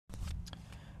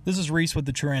This is Reese with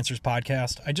the True Answers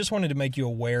podcast. I just wanted to make you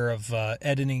aware of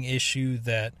editing issue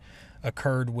that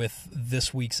occurred with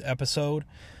this week's episode.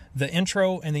 The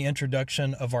intro and the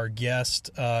introduction of our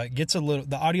guest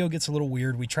the audio gets a little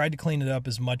weird. We tried to clean it up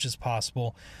as much as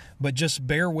possible, but just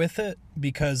bear with it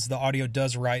because the audio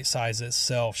does right size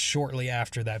itself shortly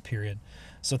after that period.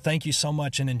 So thank you so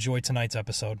much and enjoy tonight's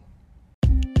episode.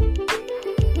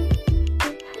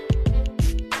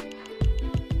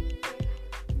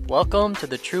 Welcome to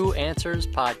the True Answers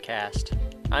podcast.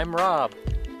 I'm Rob.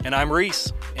 And I'm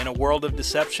Reese. In a world of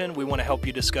deception, we want to help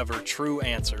you discover true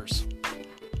answers.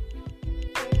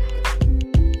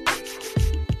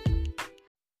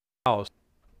 Hey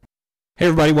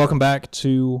everybody, welcome back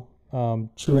to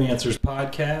True Answers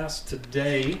podcast.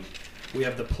 Today, we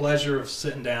have the pleasure of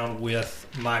sitting down with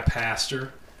my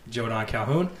pastor, Joe Don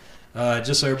Calhoun.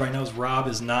 Just so everybody knows, Rob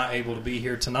is not able to be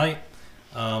here tonight.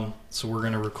 So we're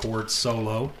going to record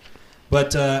solo.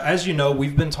 But as you know,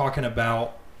 we've been talking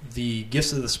about the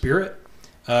gifts of the Spirit.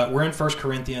 We're in 1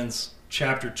 Corinthians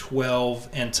chapter 12,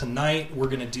 and tonight we're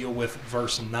going to deal with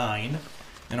verse 9.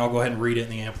 And I'll go ahead and read it in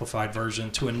the Amplified Version.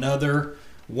 To another,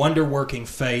 wonder-working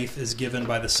faith is given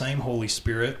by the same Holy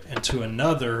Spirit, and to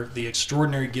another, the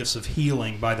extraordinary gifts of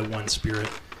healing by the one Spirit,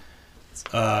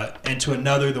 and to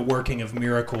another, the working of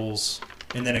miracles.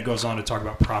 And then it goes on to talk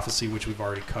about prophecy, which we've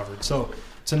already covered. So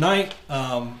tonight,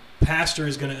 Pastor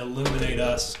is going to illuminate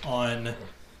us on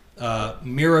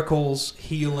miracles,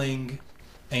 healing,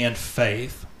 and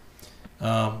faith.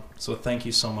 So thank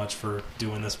you so much for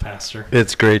doing this, Pastor.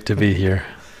 It's great to be here.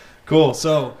 Cool.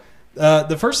 So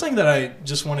the first thing that I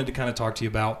just wanted to kind of talk to you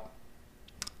about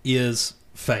is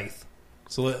faith.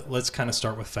 So let's kind of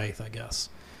start with faith, I guess.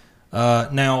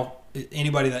 Now,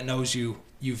 anybody that knows you,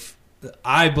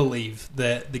 I believe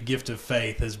that the gift of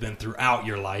faith has been throughout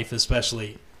your life,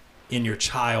 especially in your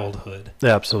childhood.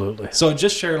 Absolutely. So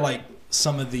just share like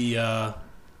some of the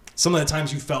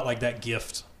times you felt like that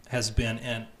gift has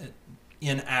been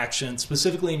in action,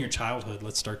 specifically in your childhood.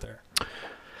 Let's start there.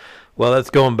 Well, that's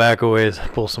going back a ways,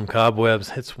 pull some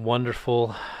cobwebs. It's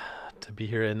wonderful to be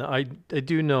here. And I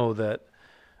do know that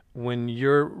when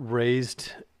you're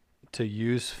raised to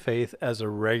use faith as a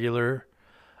regular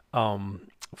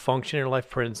function in your life,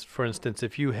 for instance,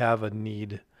 if you have a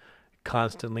need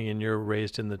constantly and you're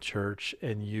raised in the church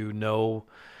and you know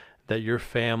that your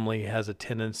family has a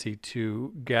tendency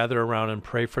to gather around and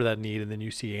pray for that need, and then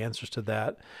you see answers to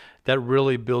that, that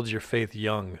really builds your faith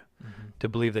young to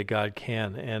believe that God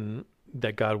can and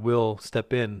that God will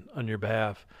step in on your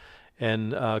behalf.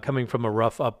 And coming from a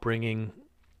rough upbringing,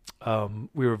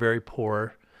 we were very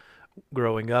poor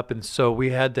growing up, and so we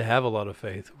had to have a lot of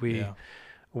faith.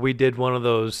 We did one of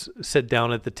those sit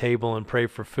down at the table and pray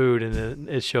for food, and then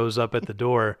it shows up at the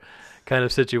door kind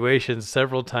of situations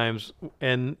several times.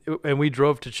 And we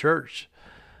drove to church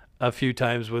a few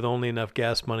times with only enough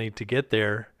gas money to get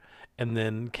there, and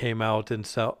then came out and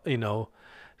saw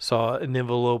an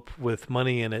envelope with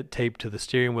money in it taped to the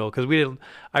steering wheel. Because you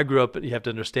have to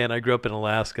understand, I grew up in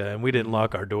Alaska, and we didn't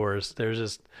lock our doors. There's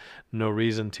just no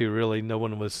reason to really.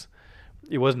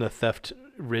 It wasn't a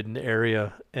theft-ridden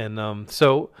area. And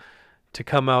so to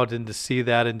come out and to see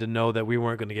that and to know that we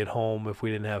weren't going to get home if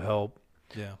we didn't have help.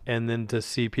 Yeah. And then to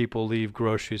see people leave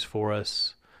groceries for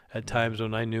us at times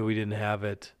when I knew we didn't have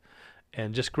it.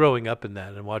 And just growing up in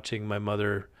that and watching my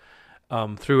mother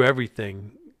through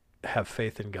everything have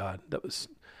faith in God. That was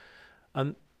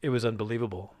it was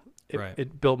unbelievable.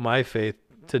 It built my faith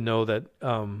to know that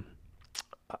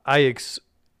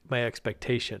my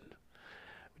expectation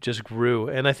just grew.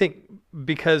 And I think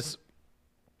because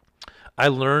I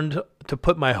learned to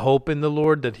put my hope in the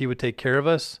Lord that he would take care of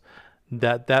us,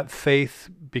 that faith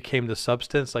became the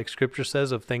substance, like Scripture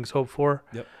says, of things hoped for.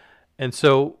 Yep. And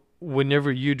so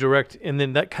whenever you direct, and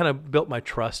then that kind of built my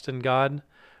trust in God,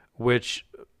 which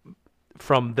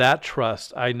from that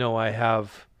trust, I know I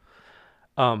have,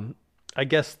 I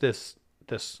guess this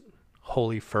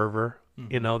holy fervor,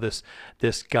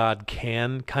 this God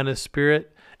can kind of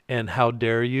spirit. And how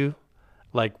dare you?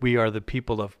 Like we are the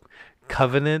people of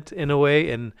covenant in a way,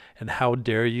 and how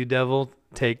dare you, devil,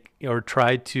 take or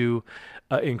try to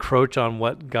encroach on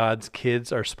what God's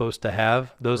kids are supposed to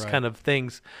have? Those kind of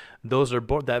things. Those are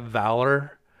that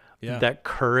valor, that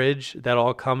courage. That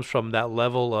all comes from that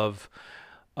level of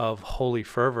holy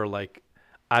fervor. Like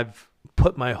I've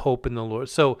put my hope in the Lord.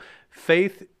 So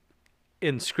faith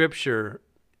in Scripture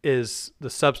is the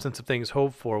substance of things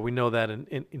hoped for. We know that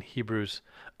in Hebrews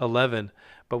 11.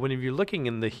 But when you're looking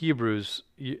in the Hebrews,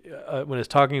 when it's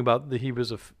talking about the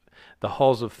Hebrews of the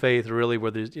halls of faith, really,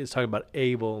 where it's talking about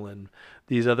Abel and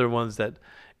these other ones, that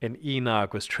and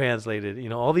Enoch was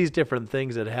translated. All these different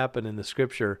things that happen in the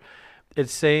scripture.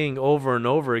 It's saying over and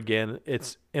over again,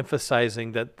 it's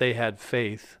emphasizing that they had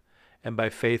faith, and by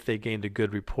faith they gained a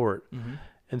good report. Mm-hmm.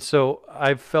 And so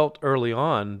I felt early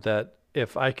on that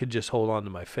if I could just hold on to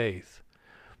my faith,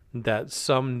 that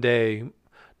someday,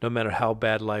 no matter how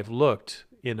bad life looked,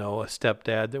 a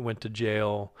stepdad that went to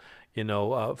jail,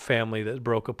 a family that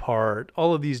broke apart,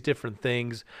 all of these different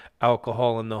things,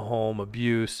 alcohol in the home,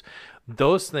 abuse,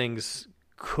 those things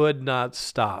could not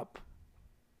stop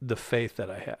the faith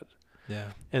that I had.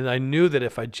 Yeah. And I knew that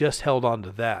if I just held on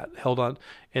to that,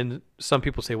 and some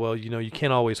people say, well, you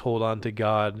can't always hold on to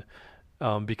God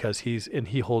because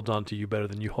he holds on to you better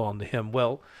than you hold on to him.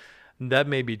 Well, that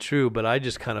may be true, but I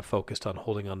just kind of focused on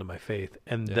holding on to my faith.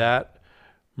 And that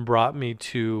brought me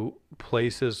to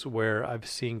places where I've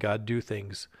seen God do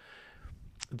things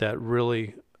that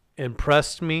really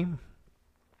impressed me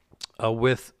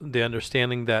with the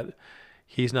understanding that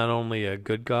he's not only a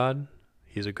good God,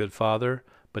 he's a good father,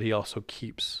 but he also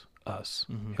keeps us.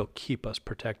 Mm-hmm. He'll keep us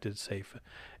protected, safe.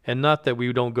 And not that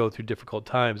we don't go through difficult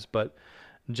times, but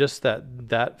just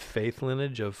that faith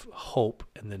lineage of hope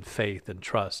and then faith and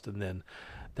trust and then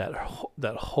that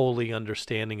holy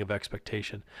understanding of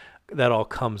expectation, that all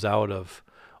comes out of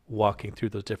walking through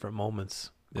those different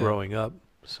moments growing up.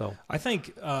 So I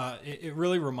think it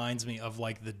really reminds me of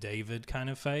like the David kind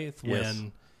of faith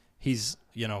when he's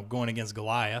going against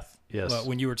Goliath. Yes. But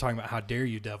when you were talking about how dare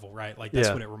you, devil, right? Like that's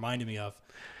what it reminded me of.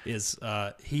 Is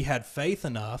he had faith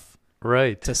enough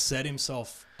to set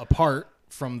himself apart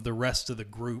from the rest of the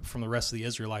group, from the rest of the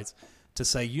Israelites, to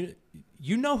say,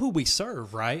 you know who we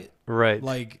serve, right? Right.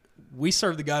 Like, we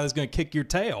serve the guy that's going to kick your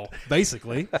tail,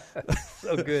 basically.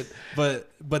 So good. But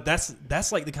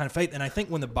that's like the kind of faith. And I think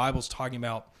when the Bible's talking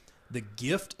about the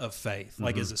gift of faith,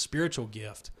 like as a spiritual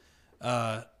gift,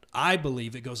 I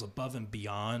believe it goes above and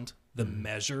beyond the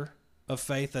measure of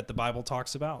faith that the Bible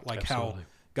talks about, like how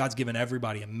God's given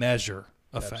everybody a measure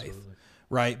of faith,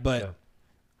 right? But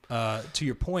to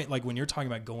your point, like when you're talking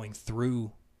about going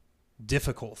through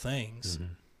difficult things,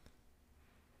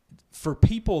 for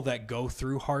people that go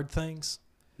through hard things,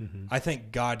 I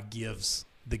think God gives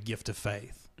the gift of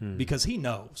faith because he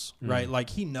knows, right?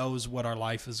 Like he knows what our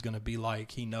life is going to be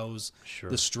like. He knows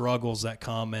the struggles that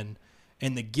come, and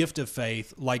the gift of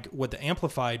faith, like what the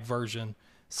Amplified version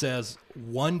says,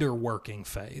 wonder-working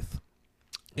faith.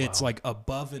 Wow. It's like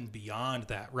above and beyond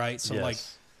that, right? So like,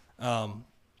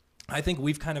 I think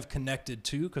we've kind of connected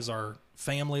too, because our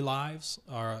family lives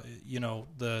are,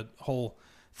 the whole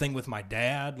thing with my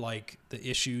dad, like the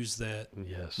issues that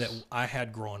I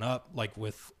had growing up, like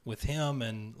with him,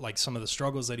 and like some of the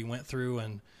struggles that he went through,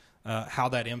 and how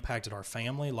that impacted our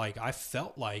family. Like I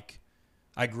felt like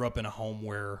I grew up in a home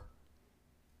where,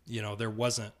 there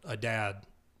wasn't a dad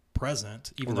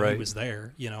present, even though he was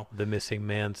there, The missing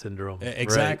man syndrome.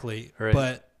 Exactly.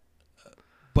 Right.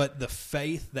 But the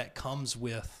faith that comes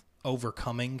with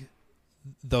overcoming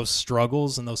those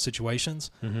struggles and those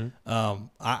situations,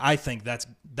 I think that's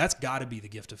got to be the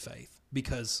gift of faith,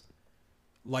 because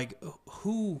like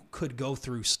who could go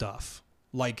through stuff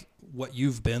like what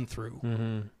you've been through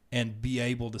and be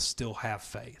able to still have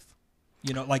faith?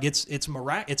 Like it's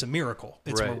a miracle.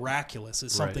 It's miraculous.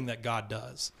 It's something that God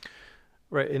does.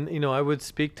 Right. And, I would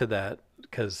speak to that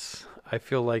because I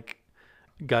feel like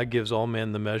God gives all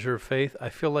men the measure of faith. I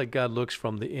feel like God looks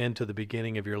from the end to the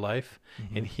beginning of your life,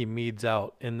 and he meets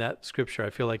out in that scripture. I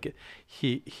feel like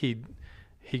he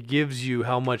gives you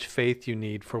how much faith you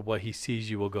need for what he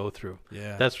sees you will go through.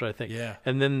 Yeah. That's what I think. Yeah.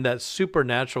 And then that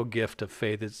supernatural gift of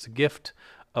faith, it's the gift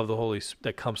of the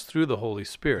that comes through the Holy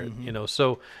Spirit,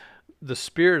 so the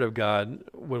Spirit of God,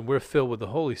 when we're filled with the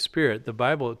Holy Spirit, the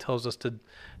Bible tells us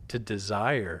to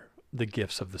desire the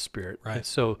gifts of the Spirit. Right. And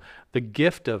so the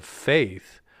gift of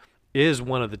faith is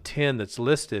one of the 10 that's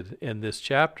listed in this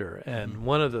chapter, and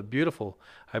one of the beautiful,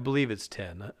 I believe it's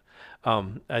 10.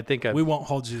 I think we won't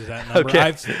hold you to that number. Okay.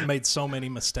 I've made so many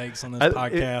mistakes on this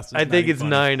podcast. I think it's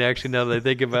 9, actually, now that I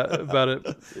think about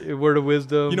it. Word of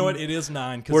wisdom. You know what? It is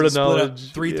 9 because it's split up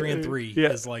 3, 3, and 3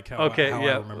 is like how I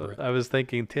remember it. I was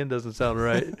thinking 10 doesn't sound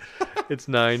right. It's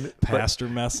 9. Pastor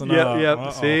messing up. Yep.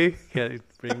 Uh-oh. See?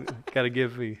 Got to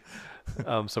give me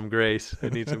some grace. I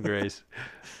need some grace.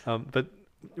 But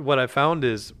what I found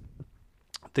is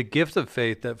the gift of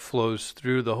faith that flows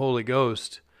through the Holy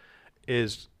Ghost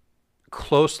is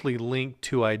closely linked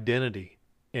to identity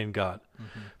in God.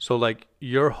 So like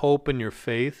your hope and your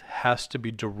faith has to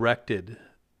be directed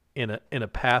in a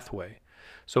pathway.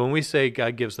 So when we say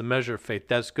God gives the measure of faith,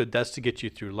 that's good. That's to get you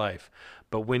through life.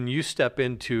 But when you step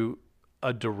into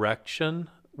a direction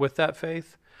with that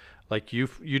faith, Like you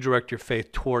direct your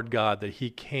faith toward God that he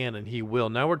can and he will.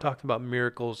 Now we're talking about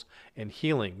miracles and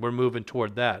healing. We're moving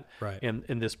toward that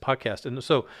in this podcast. And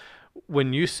so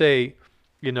when you say,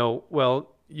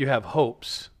 well, you have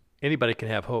hopes, anybody can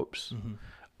have hopes. Mm-hmm.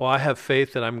 Well, I have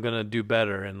faith that I'm going to do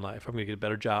better in life. I'm going to get a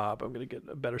better job. I'm going to get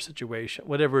a better situation,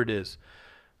 whatever it is.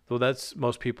 Well,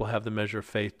 most people have the measure of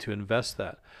faith to invest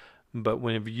that. But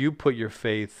whenever you put your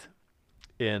faith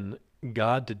in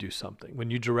God to do something, when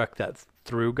you direct that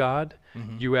through God,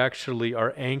 mm-hmm. you actually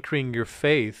are anchoring your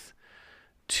faith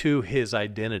to his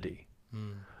identity,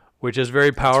 which is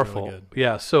very powerful. Really good.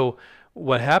 Yeah. So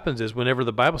what happens is whenever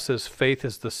the Bible says faith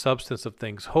is the substance of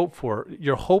things hoped for,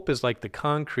 your hope is like the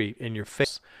concrete in your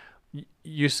faith.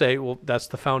 You say, well, that's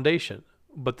the foundation,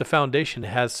 but the foundation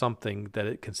has something that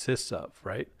it consists of,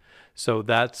 right? So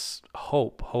that's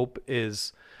hope. Hope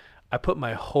is, I put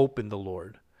my hope in the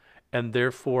Lord, and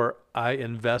therefore I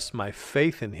invest my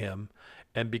faith in him.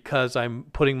 And because I'm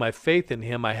putting my faith in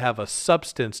him, I have a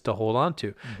substance to hold on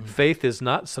to. Mm-hmm. Faith is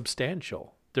not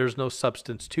substantial. There's no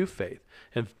substance to faith.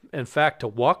 And in fact, to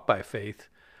walk by faith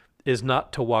is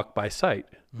not to walk by sight,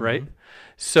 right? Mm-hmm.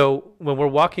 So when we're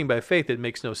walking by faith, it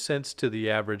makes no sense to the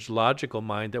average logical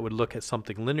mind that would look at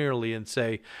something linearly and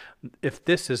say, if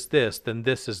this is this, then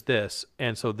this is this.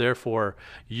 And so therefore,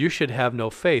 you should have no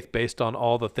faith based on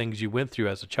all the things you went through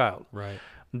as a child. Right.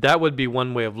 That would be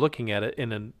one way of looking at it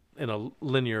in a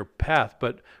linear path.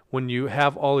 But when you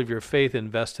have all of your faith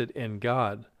invested in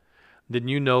God, then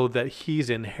you know that he's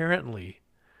inherently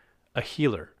a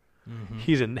healer. Mm-hmm.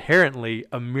 He's inherently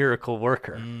a miracle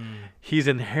worker. He's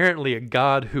inherently a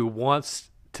God who wants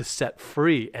to set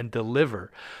free and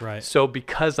deliver. Right. So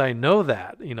because I know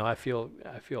that, I feel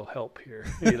help here.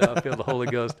 I feel the Holy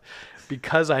Ghost.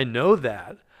 Because I know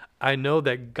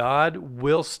that God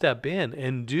will step in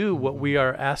and do what we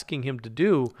are asking him to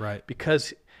do, right,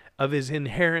 because of his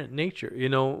inherent nature.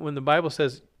 When the Bible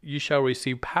says you shall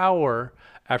receive power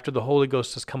after the Holy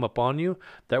Ghost has come upon you,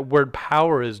 that word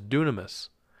power is dunamis.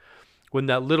 When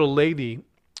that little lady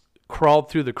crawled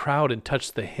through the crowd and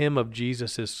touched the hem of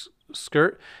Jesus's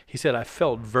skirt, he said, I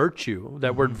felt virtue.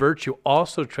 That word virtue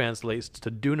also translates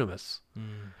to dunamis.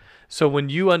 So when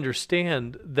you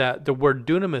understand that the word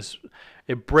dunamis,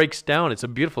 it breaks down. It's a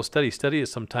beautiful study. Study it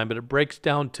sometime, but it breaks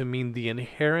down to mean the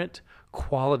inherent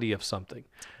quality of something.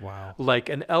 Wow. Like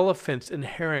an elephant's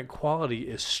inherent quality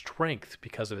is strength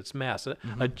because of its mass.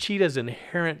 A cheetah's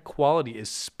inherent quality is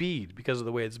speed because of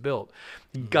the way it's built.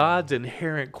 God's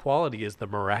inherent quality is the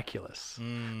miraculous.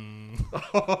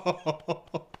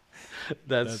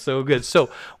 That's so good. So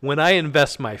when I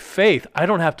invest my faith, I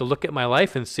don't have to look at my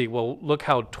life and see, well, look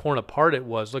how torn apart it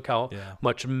was. Look how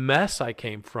much mess I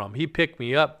came from. He picked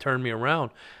me up, turned me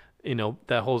around.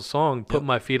 That whole song, put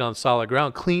my feet on solid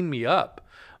ground, clean me up.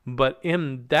 But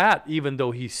in that, even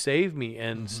though he saved me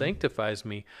and sanctifies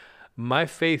me, my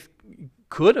faith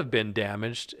could have been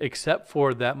damaged, except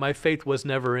for that my faith was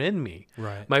never in me.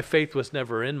 Right. My faith was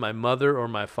never in my mother or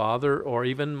my father or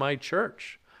even my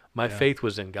church. My faith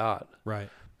was in God. Right.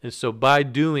 And so by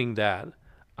doing that,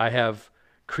 I have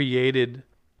created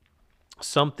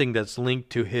something that's linked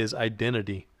to his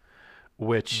identity,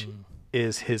 which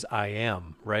is his I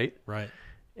am, right? Right.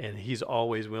 And he's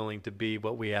always willing to be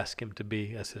what we ask him to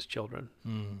be as his children.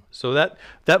 So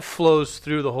that flows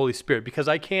through the Holy Spirit, because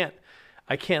I can't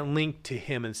link to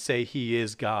him and say he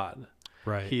is God.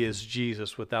 Right. He is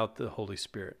Jesus without the Holy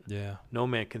Spirit. Yeah. No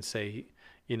man can say,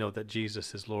 that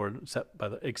Jesus is Lord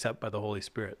except by the Holy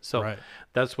Spirit. So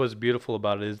that's what's beautiful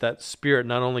about it, is that Spirit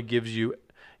not only gives you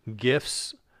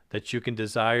gifts that you can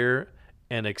desire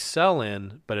and excel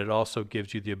in, but it also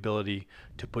gives you the ability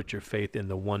to put your faith in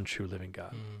the one true living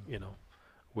God,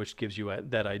 which gives you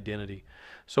that identity.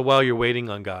 So while you're waiting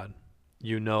on God,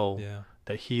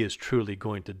 that he is truly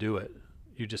going to do it.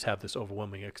 You just have this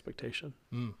overwhelming expectation.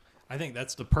 I think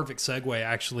that's the perfect segue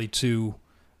actually to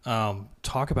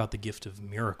talk about the gift of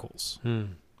miracles,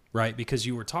 right? Because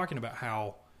you were talking about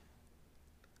how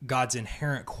God's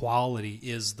inherent quality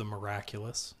is the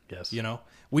miraculous. Yes.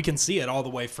 We can see it all the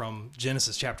way from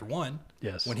Genesis chapter 1.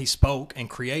 Yes. When he spoke and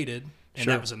created, and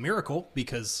that was a miracle,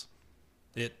 because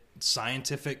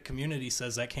scientific community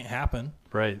says that can't happen.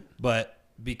 Right. But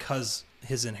because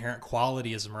his inherent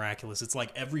quality is miraculous, it's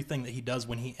like everything that he does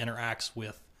when he interacts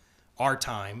with our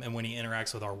time and when he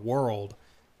interacts with our world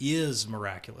is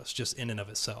miraculous just in and of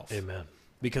itself. Amen.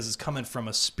 Because it's coming from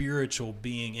a spiritual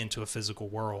being into a physical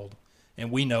world. And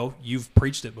we know, you've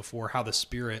preached it before, how the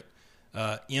Spirit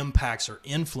impacts or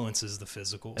influences the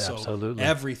physical. Absolutely. So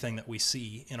everything that we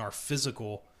see in our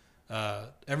physical,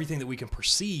 everything that we can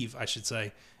perceive, I should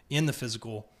say, in the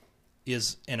physical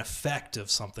is an effect of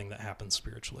something that happens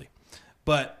spiritually.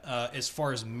 But as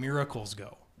far as miracles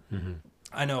go,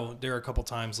 I know there are a couple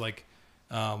times like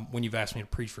when you've asked me to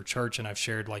preach for church, and I've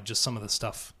shared like just some of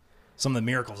the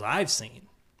miracles I've seen,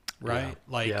 right?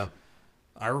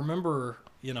 I remember,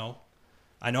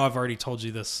 I know I've already told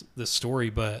you this story,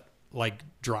 but like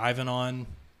driving on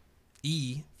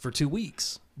E for 2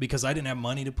 weeks because I didn't have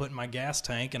money to put in my gas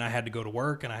tank, and I had to go to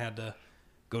work, and I had to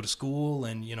go to school,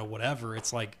 and whatever.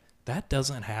 It's like that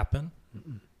doesn't happen.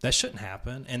 That shouldn't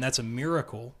happen, and that's a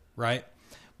miracle, right?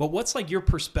 But what's like your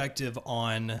perspective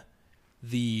on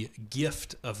the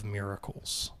gift of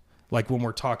miracles, like when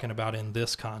we're talking about in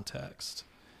this context?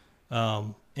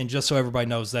 And just so everybody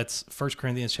knows, that's 1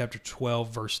 Corinthians chapter 12,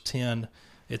 verse 10.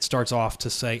 It starts off to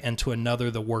say, "And to another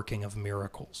the working of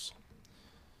miracles."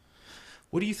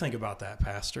 What do you think about that,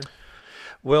 Pastor?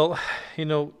 Well,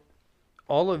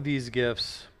 all of these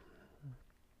gifts,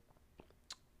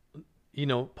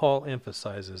 Paul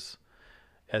emphasizes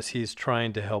as he's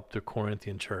trying to help the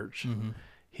Corinthian church.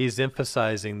 He's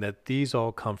emphasizing that these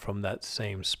all come from that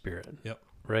same Spirit. Yep.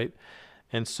 Right?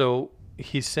 And so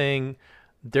he's saying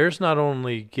there's not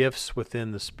only gifts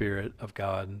within the Spirit of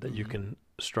God that you can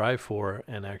strive for,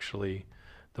 and actually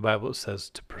the Bible says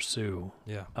to pursue.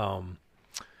 Yeah.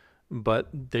 But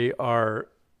they are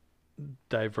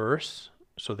diverse,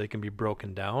 so they can be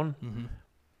broken down.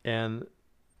 And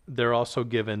they're also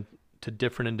given to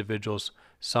different individuals,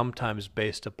 sometimes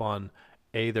based upon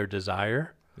A, their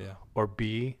desire, or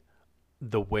B,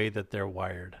 the way that they're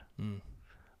wired.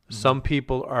 Some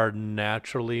people are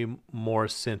naturally more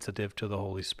sensitive to the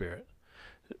Holy Spirit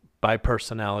by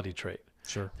personality trait.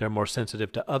 Sure. They're more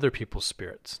sensitive to other people's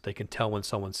spirits. They can tell when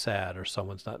someone's sad or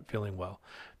someone's not feeling well.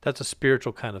 That's a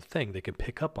spiritual kind of thing. They can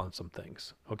pick up on some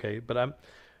things. Okay, but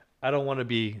I don't want to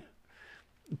be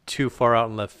too far out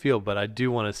in left field, but I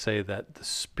do want to say that the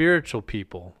spiritual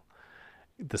people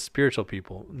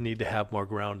need to have more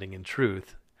grounding in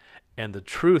truth, and the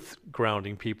truth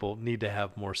grounding people need to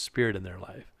have more spirit in their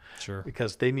life. Sure.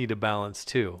 Because they need a balance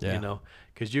too,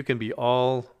 because you can be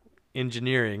all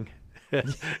engineering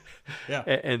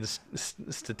and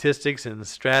statistics and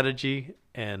strategy,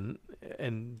 and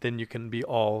then you can be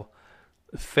all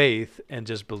faith and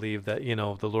just believe that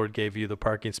the Lord gave you the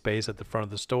parking space at the front of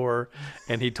the store,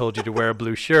 and he told you to wear a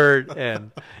blue shirt,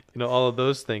 and all of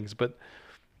those things. But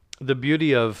the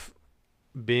beauty of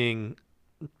being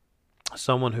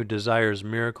someone who desires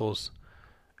miracles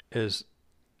is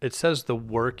it says the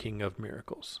working of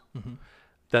miracles.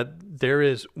 That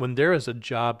when there is a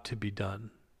job to be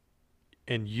done,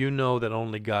 and that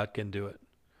only God can do it,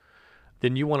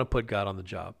 then you want to put God on the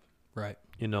job. Right.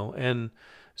 And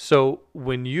so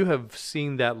when you have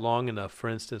seen that long enough, for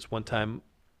instance, one time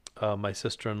my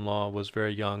sister-in-law was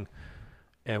very young,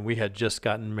 and we had just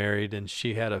gotten married, and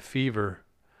she had a fever,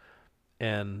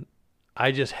 and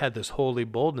I just had this holy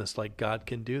boldness, like God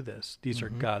can do this. These are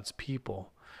God's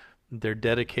people. They're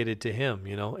dedicated to him,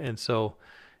 and so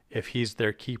if he's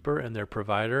their keeper and their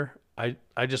provider,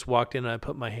 I just walked in and I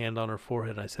put my hand on her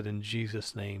forehead and I said, in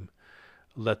Jesus' name,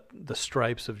 let the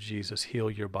stripes of Jesus heal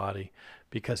your body,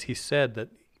 because he said that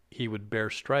he would bear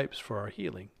stripes for our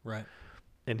healing. Right.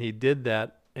 And he did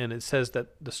that, and it says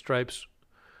that the stripes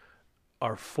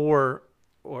are for,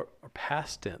 or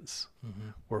past tense,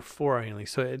 or for our healing.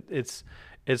 So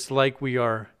it's like we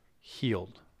are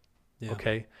healed,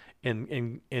 okay,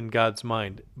 in God's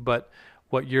mind. But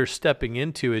what you're stepping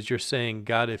into is you're saying,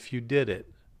 God, if you did it,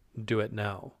 do it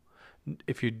now.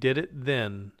 If you did it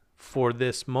then for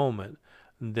this moment,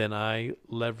 then I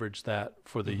leverage that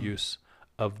for the use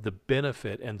of the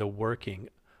benefit and the working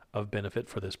of benefit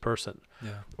for this person,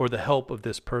 or the help of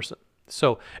this person.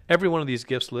 So every one of these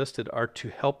gifts listed are to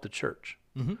help the church.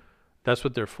 That's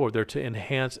what they're for. They're to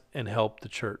enhance and help the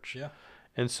church.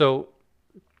 And so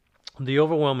the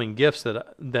overwhelming gifts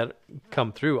that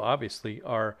come through, obviously,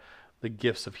 are the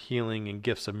gifts of healing and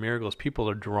gifts of miracles. People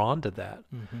are drawn to that.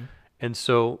 And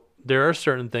so there are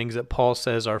certain things that Paul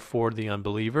says are for the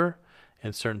unbeliever,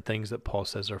 and certain things that Paul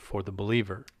says are for the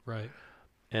believer. Right.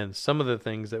 And some of the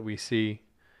things that we see,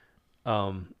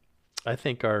 I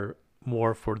think, are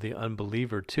more for the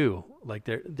unbeliever too. Like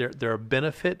they're a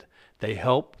benefit. They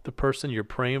help the person you're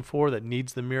praying for that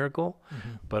needs the miracle,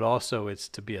 but also it's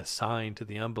to be a sign to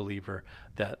the unbeliever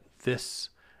that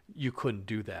you couldn't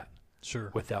do that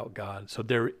without God. So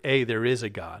there is a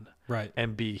God, right?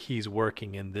 And B, he's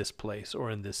working in this place or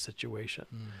in this situation.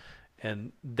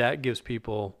 And that gives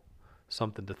people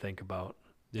something to think about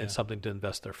and something to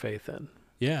invest their faith in.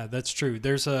 Yeah, that's true.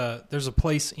 There's a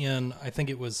place in, I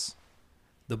think it was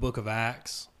the book of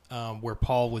Acts, where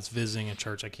Paul was visiting a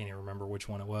church. I can't even remember which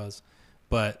one it was,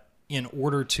 but in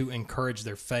order to encourage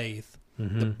their faith,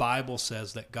 the Bible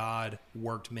says that God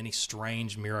worked many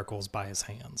strange miracles by his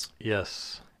hands.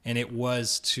 Yes. And it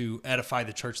was to edify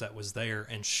the church that was there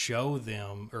and show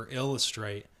them or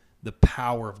illustrate the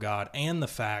power of God and the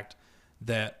fact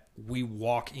that we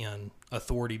walk in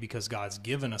authority because God's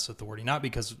given us authority, not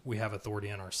because we have authority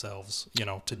in ourselves,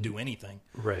 to do anything.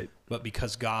 Right. But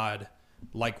because God,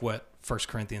 like what 1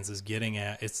 Corinthians is getting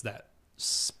at, it's that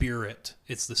spirit.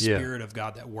 It's the spirit of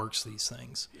God that works these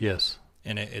things. Yes.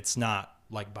 And it's not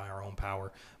like by our own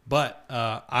power. But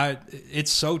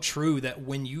it's so true that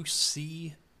when you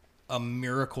see a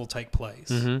miracle take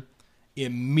place,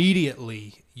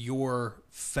 immediately your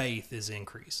faith is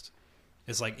increased.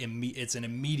 It's like it's an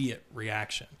immediate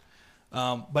reaction.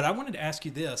 But I wanted to ask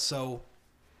you this. So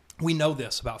we know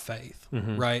this about faith,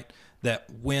 right? That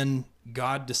when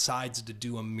God decides to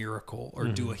do a miracle or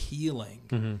do a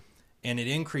healing and it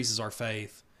increases our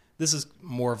faith, this is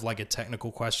more of like a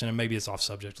technical question, and maybe it's off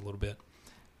subject a little bit.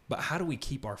 But how do we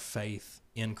keep our faith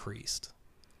increased?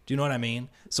 Do you know what I mean?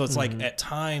 So it's like at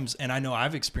times, and I know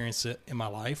I've experienced it in my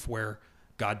life where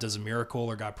God does a miracle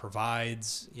or God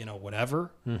provides,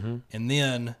 whatever. And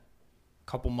then a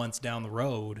couple months down the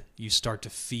road, you start to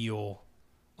feel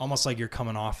almost like you're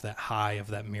coming off that high of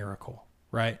that miracle,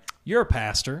 right? You're a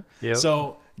pastor. Yep.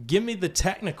 So give me the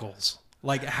technicals.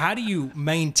 Like, how do you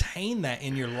maintain that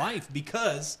in your life?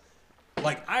 Because,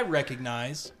 like, I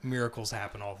recognize miracles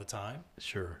happen all the time.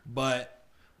 Sure. But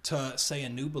to say a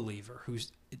new believer who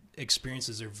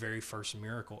experiences their very first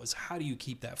miracle is, how do you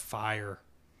keep that fire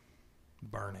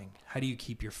burning? How do you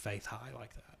keep your faith high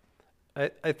like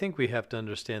that? I think we have to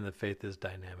understand that faith is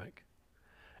dynamic.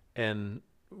 And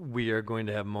we are going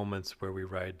to have moments where we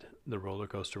ride the roller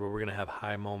coaster, where we're going to have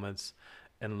high moments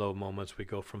and low moments. We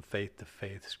go from faith to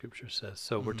faith, Scripture says.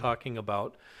 So we're talking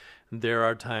about there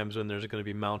are times when there's going to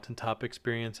be mountaintop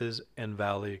experiences and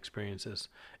valley experiences.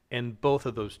 And both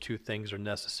of those two things are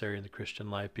necessary in the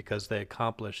Christian life because they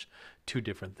accomplish two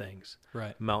different things.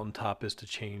 Right. Mountaintop is to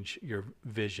change your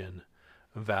vision.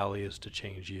 Valley is to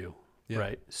change you. Yeah.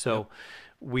 Right. So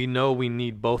we know we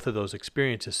need both of those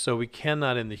experiences. So we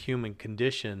cannot in the human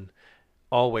condition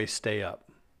always stay up,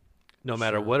 no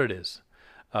matter what it is.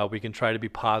 We can try to be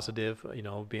positive.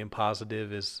 Being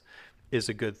positive is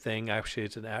a good thing. Actually,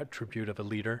 it's an attribute of a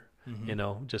leader.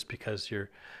 Just because you're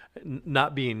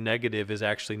not being negative is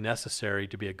actually necessary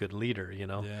to be a good leader.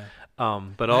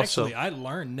 But also, actually, I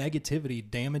learned negativity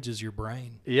damages your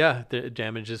brain. Yeah, it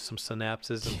damages some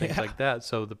synapses and things like that.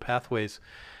 So the pathways,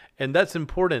 and that's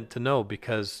important to know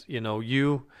because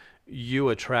you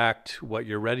attract what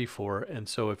you're ready for, and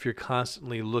so if you're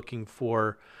constantly looking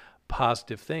for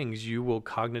positive things, you will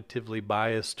cognitively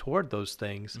bias toward those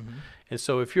things. And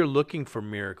so if you're looking for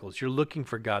miracles, you're looking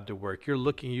for God to work,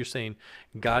 you're saying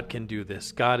God can do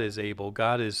this, God is able,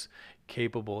 God is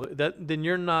capable, then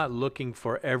you're not looking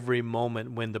for every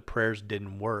moment when the prayers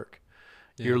didn't work.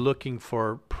 You're looking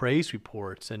for praise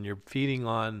reports and you're feeding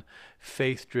on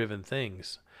faith-driven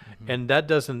things. And that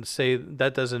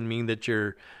doesn't mean that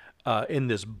you're in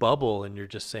this bubble and you're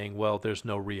just saying, well, there's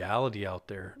no reality out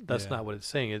there. That's not what it's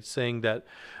saying. It's saying that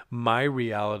my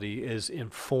reality is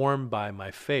informed by my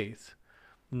faith,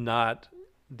 not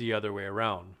the other way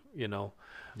around,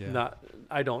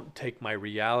 I don't take my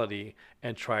reality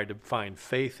and try to find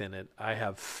faith in it. I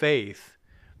have faith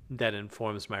that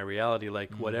informs my reality.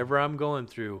 Like whatever I'm going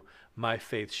through, my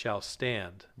faith shall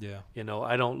stand.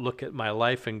 I don't look at my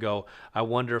life and go, I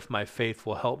wonder if my faith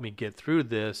will help me get through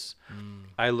this.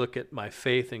 I look at my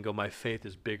faith and go, my faith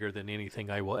is bigger than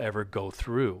anything I will ever go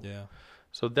through.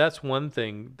 So that's one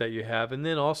thing that you have. And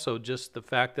then also just the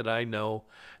fact that I know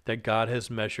that God has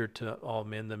measured to all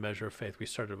men the measure of faith. We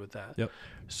started with that.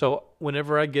 So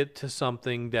whenever I get to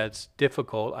something that's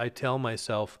difficult, I tell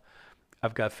myself,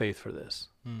 I've got faith for this.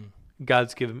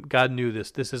 God knew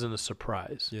this. This isn't a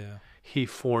surprise. He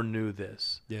foreknew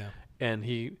this. And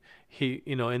he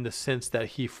in the sense that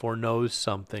he foreknows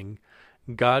something,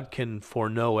 God can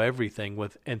foreknow everything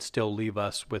and still leave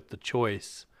us with the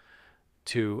choice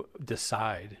to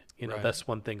decide. That's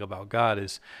one thing about God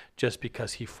is just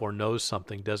because he foreknows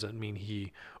something doesn't mean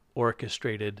he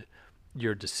orchestrated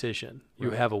your decision.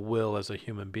 You have a will as a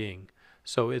human being.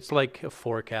 So it's like a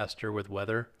forecaster with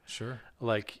weather.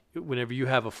 Like whenever you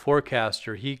have a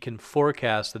forecaster, he can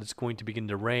forecast that it's going to begin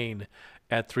to rain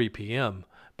at 3 p.m.,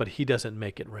 but he doesn't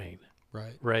make it rain.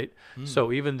 Right?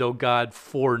 So even though God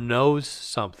foreknows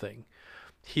something,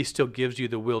 he still gives you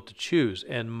the will to choose.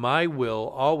 And my will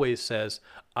always says,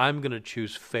 I'm going to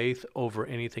choose faith over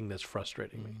anything that's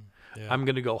frustrating me. I'm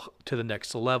going to go to the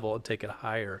next level and take it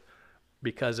higher.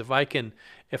 Because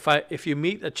if you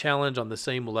meet a challenge on the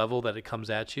same level that it comes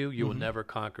at you, you will never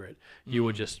conquer it. You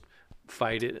will just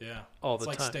fight it all the it's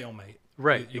like time. stalemate.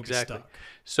 Right, You'll exactly. be stuck.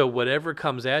 So whatever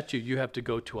comes at you, you have to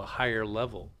go to a higher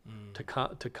level to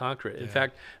conquer it. In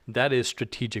fact, that is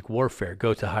strategic warfare.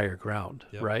 Go to higher ground,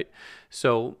 right?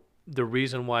 So the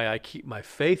reason why I keep my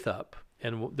faith up,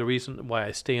 and the reason why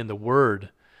I stay in the Word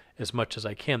as much as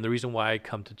I can, the reason why I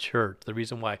come to church, the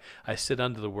reason why I sit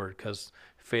under the Word, because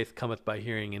faith cometh by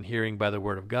hearing, and hearing by the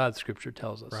Word of God, Scripture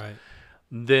tells us. Right.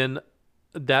 Then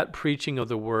that preaching of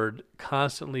the Word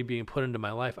constantly being put into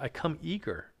my life, I come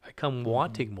eager. I come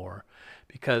wanting more,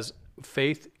 because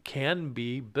faith can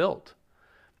be built.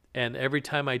 And every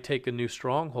time I take a new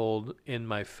stronghold in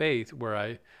my faith where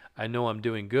I know I'm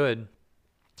doing good,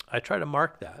 I try to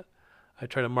mark that. I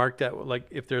try to mark that, like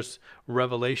if there's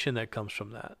revelation that comes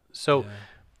from that. So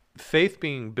faith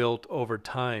being built over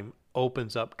time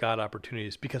opens up God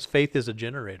opportunities, because faith is a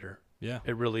generator. Yeah.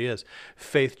 It really is.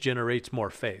 Faith generates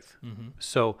more faith.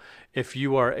 So if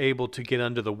you are able to get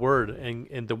under the Word,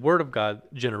 and the Word of God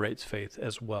generates faith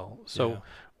as well. So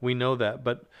we know that.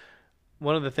 But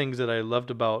one of the things that I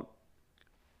loved about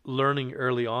learning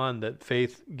early on that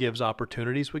faith gives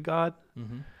opportunities with God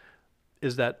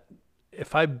is that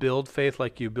if I build faith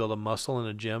like you build a muscle in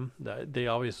a gym, they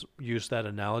always use that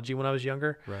analogy when I was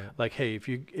younger. Right. Like, hey,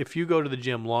 if you go to the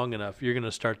gym long enough, you're going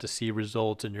to start to see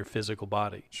results in your physical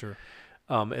body. Sure.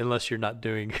 Unless you're not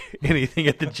doing anything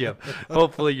at the gym.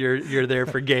 Hopefully you're there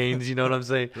for gains, you know what I'm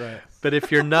saying? Right. But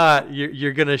if you're not,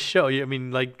 you're going to show. I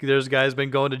mean, like there's guys been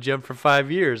going to gym for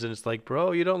 5 years, and it's like,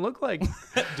 bro, you don't look like.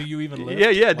 Do you even lift?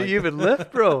 Yeah. Do you even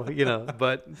lift, bro? You know,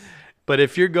 but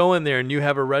if you're going there and you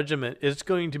have a regimen, it's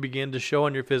going to begin to show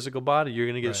on your physical body. You're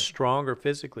going to get stronger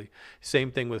physically.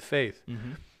 Same thing with faith.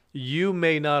 You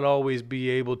may not always be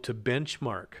able to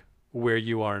benchmark where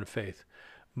you are in faith,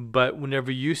 but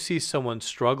whenever you see someone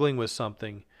struggling with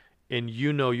something and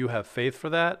you know you have faith for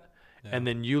that, and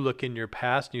then you look in your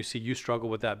past and you see you struggle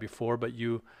with that before, but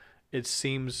it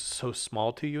seems so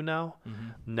small to you now.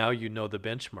 Now you know the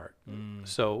benchmark.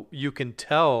 So you can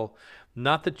tell,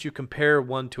 not that you compare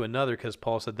one to another, because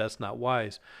Paul said that's not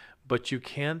wise, but you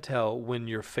can tell when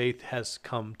your faith has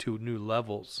come to new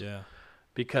levels. Yeah.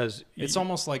 Because It's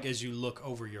almost like as you look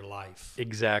over your life.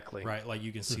 Exactly. Right? Like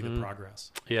you can see the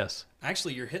progress. Yes.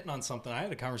 Actually, you're hitting on something. I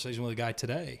had a conversation with a guy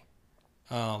today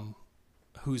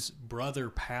whose brother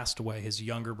passed away, his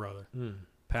younger brother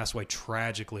passed away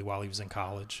tragically while he was in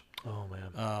college. Oh,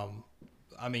 man.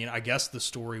 I mean, I guess the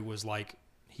story was like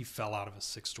he fell out of a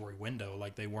 6-story window.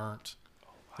 Like there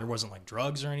wasn't like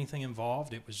drugs or anything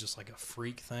involved. It was just like a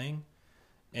freak thing.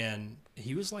 And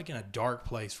he was like in a dark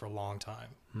place for a long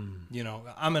time. You know,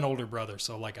 I'm an older brother,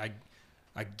 so like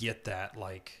I get that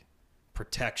like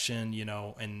protection, you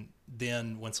know, and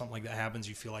then when something like that happens,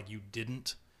 you feel like you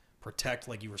didn't protect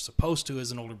like you were supposed to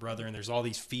as an older brother, and there's all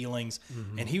these feelings.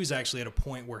 And he was actually at a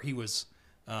point where he was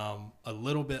a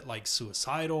little bit like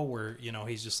suicidal, where, you know,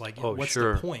 he's just like, what's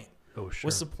the point?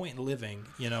 What's the point in living,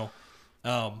 you know?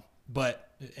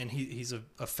 And he's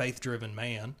a faith-driven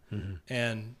man,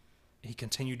 and he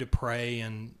continued to pray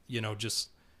and, you know, just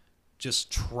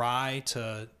try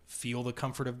to feel the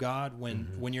comfort of God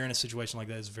when you're in a situation like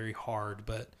that. It's very hard,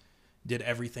 but did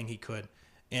everything he could.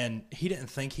 And he didn't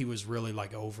think he was really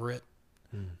like over it,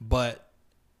 but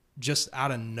just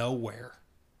out of nowhere,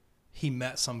 he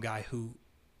met some guy who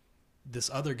this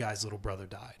other guy's little brother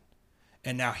died.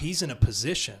 And now he's in a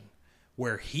position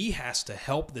where he has to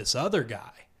help this other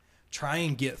guy try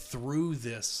and get through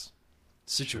this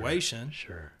situation.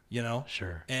 Sure. You know?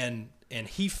 Sure. And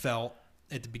he felt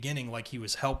at the beginning like he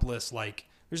was helpless, like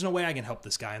there's no way I can help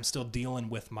this guy. I'm still dealing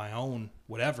with my own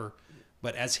whatever.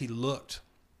 But as he looked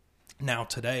now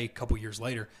today, a couple years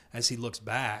later, as he looks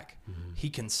back, he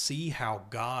can see how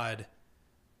God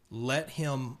let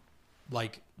him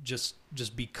like just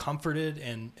be comforted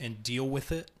and deal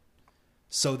with it,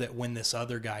 so that when this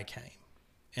other guy came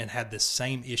and had this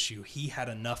same issue, he had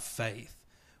enough faith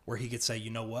where he could say, you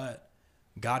know what?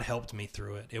 God helped me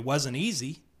through it. It wasn't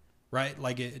easy, right?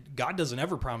 Like God doesn't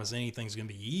ever promise anything's going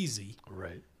to be easy.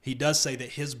 Right. He does say that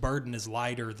his burden is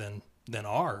lighter than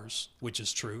ours, which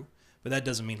is true. But that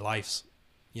doesn't mean life's,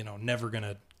 you know, never going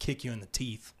to kick you in the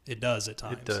teeth. It does at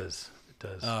times. It does.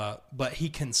 But he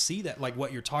can see that, like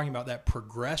what you're talking about, that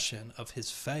progression of his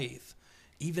faith,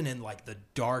 even in like the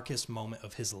darkest moment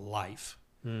of his life.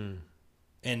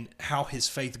 And how his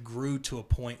faith grew to a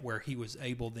point where he was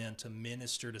able then to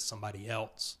minister to somebody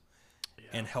else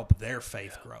and help their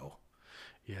faith grow.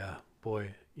 Yeah,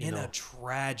 boy. In a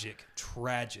tragic,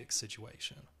 tragic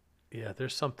situation. Yeah,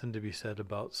 there's something to be said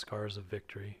about scars of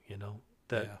victory, you know,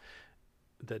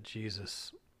 that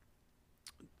Jesus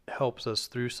helps us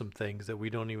through some things that we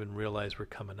don't even realize we're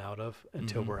coming out of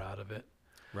until we're out of it.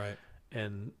 Right.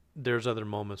 And there's other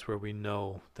moments where we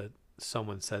know that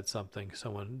someone said something,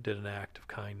 someone did an act of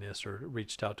kindness or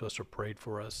reached out to us or prayed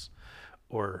for us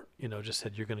or, just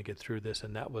said, you're going to get through this.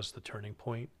 And that was the turning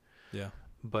point. Yeah.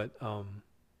 But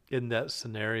in that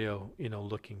scenario,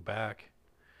 looking back,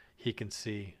 he can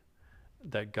see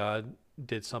that God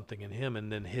did something in him.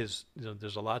 And then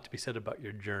there's a lot to be said about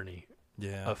your journey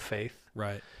of faith.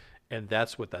 Right. And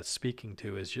that's what that's speaking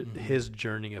to is his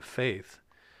journey of faith.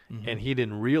 And he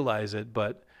didn't realize it,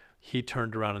 but he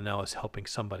turned around and now is helping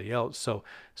somebody else.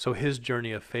 So his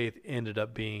journey of faith ended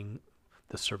up being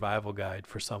the survival guide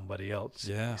for somebody else.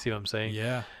 Yeah. See what I'm saying?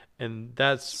 Yeah. And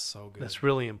that's so good. That's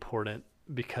really important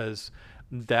because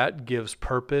that gives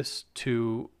purpose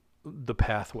to the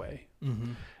pathway.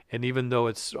 And even though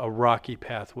it's a rocky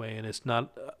pathway and it's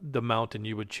not the mountain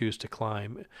you would choose to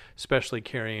climb, especially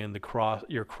carrying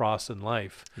your cross in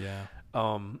life. Yeah.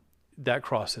 That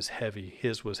cross is heavy.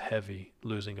 His was heavy,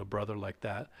 losing a brother like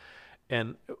that.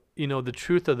 And, the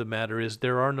truth of the matter is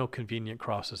there are no convenient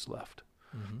crosses left.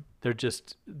 They're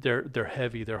just, they're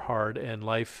heavy, they're hard. And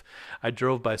life, I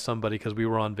drove by somebody because we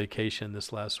were on vacation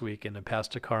this last week and I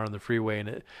passed a car on the freeway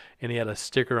and he had a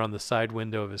sticker on the side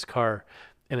window of his car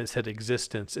and it said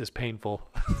existence is painful.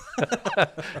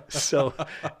 So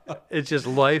it's just,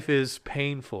 life is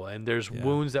painful and there's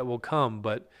wounds that will come.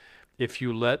 But if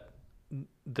you let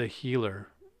the healer,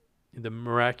 the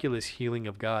miraculous healing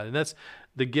of God, and that's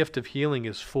the gift of healing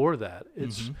is for that.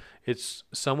 It's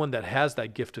someone that has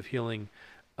that gift of healing,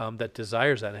 that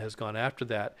desires that and has gone after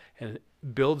that and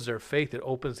builds their faith. It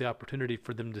opens the opportunity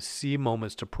for them to see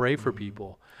moments to pray for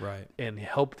people, right, and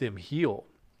help them heal.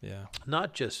 Yeah,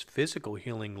 not just physical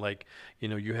healing, like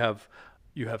you have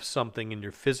something in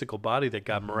your physical body that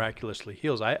God miraculously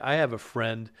heals. I have a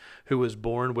friend who was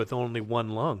born with only one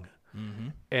lung.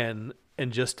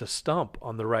 And just a stump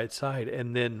on the right side.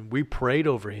 And then we prayed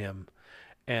over him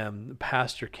and the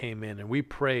pastor came in and we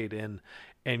prayed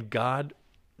and God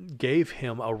gave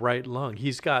him a right lung.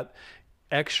 He's got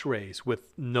x-rays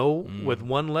with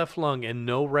one left lung and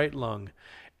no right lung.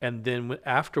 And then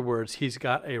afterwards he's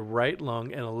got a right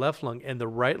lung and a left lung and the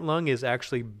right lung is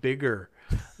actually bigger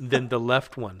than the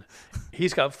left one.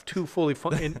 He's got two fully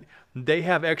and they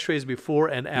have x-rays before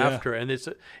and after, and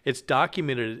it's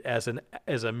documented as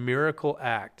a miracle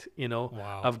act,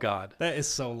 of God. That is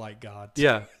so like God.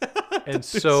 Yeah. And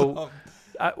so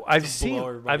I've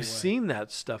seen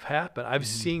that stuff happen. I've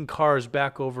seen cars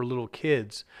back over little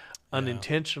kids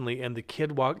unintentionally, and the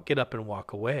kid get up and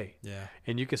walk away. Yeah.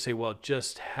 And you can say, well, it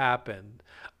just happened.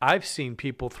 I've seen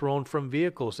people thrown from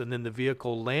vehicles and then the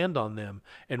vehicle land on them,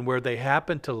 and where they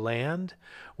happened to land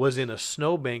was in a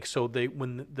snowbank. So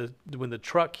when the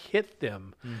truck hit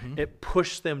them, it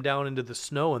pushed them down into the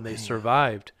snow and they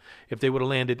survived. If they would have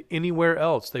landed anywhere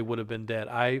else, they would have been dead.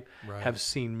 I have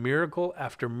seen miracle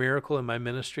after miracle in my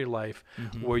ministry life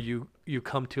where you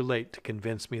come too late to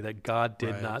convince me that God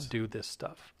did not do this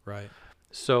stuff. Right.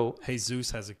 So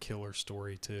Jesus has a killer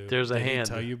story too. There's a Did hand.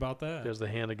 he tell you about that? There's the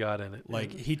hand of God in it.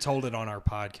 Like he told it on our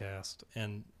podcast,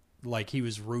 and like he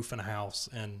was roofing a house,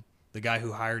 and the guy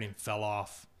who hired him fell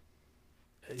off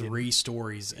 3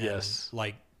 stories, and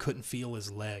like couldn't feel his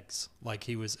legs. Like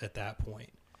he was at that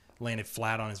point landed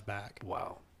flat on his back.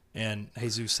 Wow. And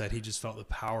Jesus said he just felt the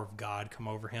power of God come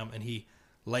over him, and he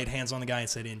laid hands on the guy and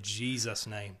said, "In Jesus'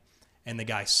 name." And the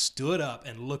guy stood up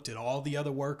and looked at all the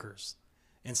other workers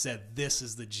and said, "This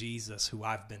is the Jesus who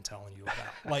I've been telling you about."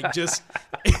 Like, just,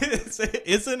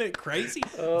 isn't it crazy?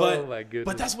 Oh, my goodness.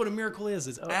 But that's what a miracle is.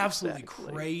 It's absolutely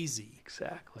crazy.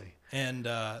 Exactly. And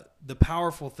the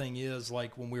powerful thing is,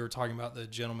 like when we were talking about the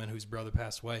gentleman whose brother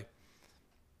passed away,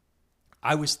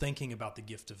 I was thinking about the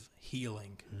gift of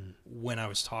healing when I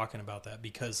was talking about that,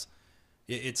 because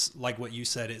it's like what you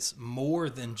said, it's more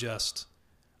than just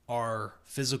our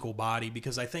physical body,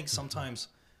 because I think sometimes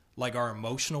like our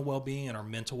emotional well-being and our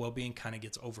mental well-being kind of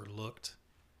gets overlooked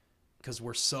because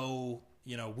we're so,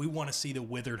 we want to see the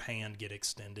withered hand get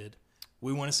extended.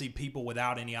 We want to see people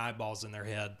without any eyeballs in their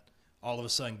head. All of a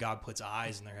sudden God puts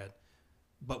eyes in their head.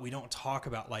 But we don't talk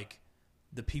about like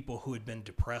the people who had been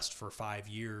depressed for 5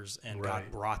 years and God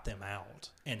brought them out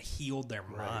and healed their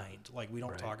mind. Like we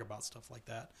don't talk about stuff like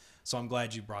that. So I'm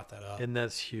glad you brought that up. And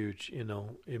that's huge,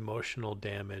 emotional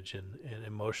damage and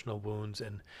emotional wounds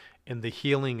and the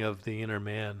healing of the inner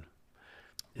man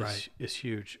is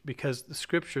huge, because the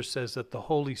scripture says that the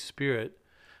Holy Spirit,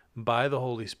 by the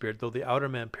Holy Spirit, though the outer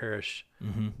man perish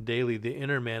daily, the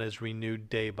inner man is renewed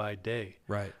day by day.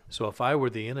 Right. So if I were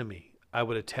the enemy, I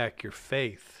would attack your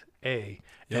faith, A,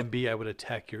 and B, I would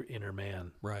attack your inner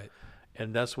man. Right.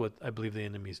 And that's what I believe the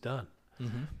enemy's done.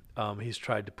 He's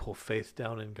tried to pull faith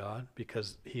down in God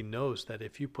because he knows that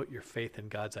if you put your faith in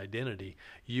God's identity,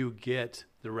 you get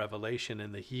the revelation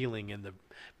and the healing and the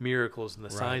miracles and the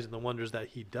signs and the wonders that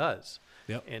he does.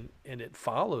 Yep. And it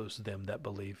follows them that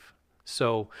believe.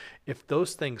 So if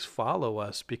those things follow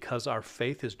us because our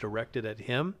faith is directed at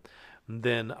him,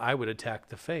 then I would attack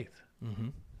the faith.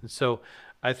 And so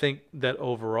I think that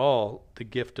overall the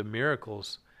gift of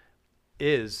miracles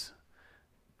is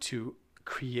to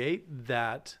create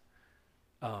that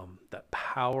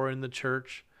power in the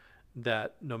church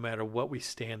that no matter what we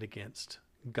stand against,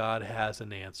 God has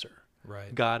an answer.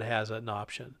 Right. God has an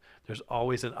option. There's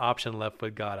always an option left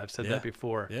with God. I've said that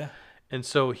before. Yeah. And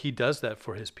so he does that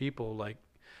for his people. Like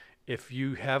if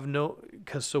you have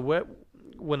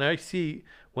when I see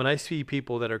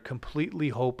people that are completely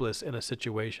hopeless in a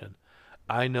situation,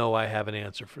 I know I have an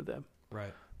answer for them.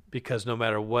 Right. Because no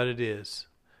matter what it is,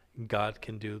 God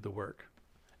can do the work.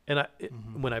 And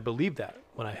when I believe that,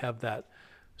 when I have that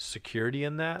security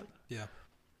in that,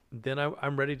 then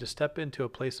I'm ready to step into a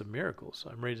place of miracles.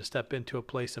 I'm ready to step into a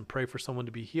place and pray for someone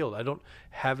to be healed. I don't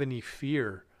have any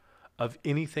fear of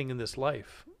anything in this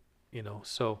life,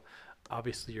 So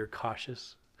obviously you're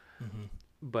cautious,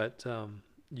 but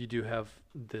you do have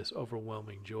this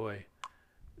overwhelming joy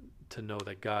to know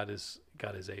that God is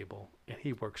able and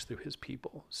he works through his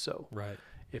people. So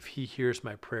if he hears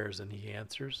my prayers and he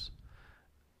answers,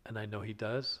 and I know he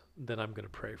does, then I'm going to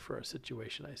pray for a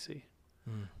situation I see.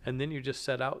 And then you just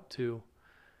set out to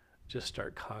just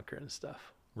start conquering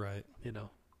stuff. Right.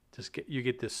 You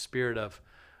get this spirit of,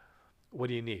 what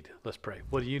do you need? Let's pray.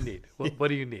 What do you need? What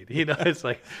do you need? It's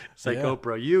like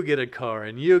Oprah, you get a car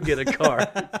and you get a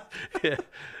car.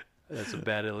 That's a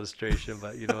bad illustration,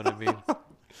 but you know what I mean?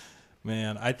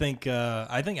 Man, I think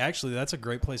actually that's a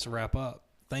great place to wrap up.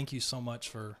 Thank you so much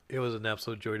for... It was an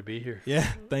absolute joy to be here. Yeah,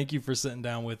 thank you for sitting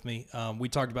down with me. We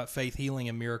talked about faith, healing,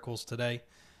 and miracles today.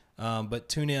 But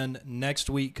tune in next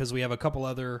week because we have a couple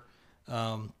other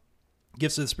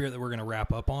gifts of the Spirit that we're going to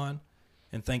wrap up on.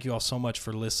 And thank you all so much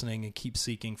for listening and keep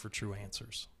seeking for true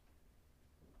answers.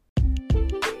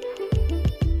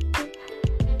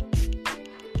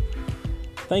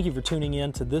 Thank you for tuning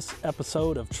in to this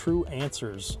episode of True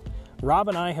Answers. Rob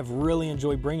and I have really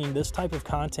enjoyed bringing this type of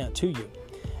content to you.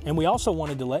 And we also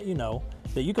wanted to let you know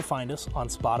that you can find us on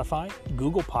Spotify,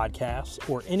 Google Podcasts,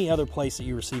 or any other place that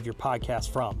you receive your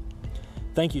podcast from.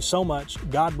 Thank you so much.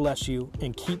 God bless you,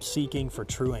 and keep seeking for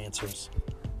true answers.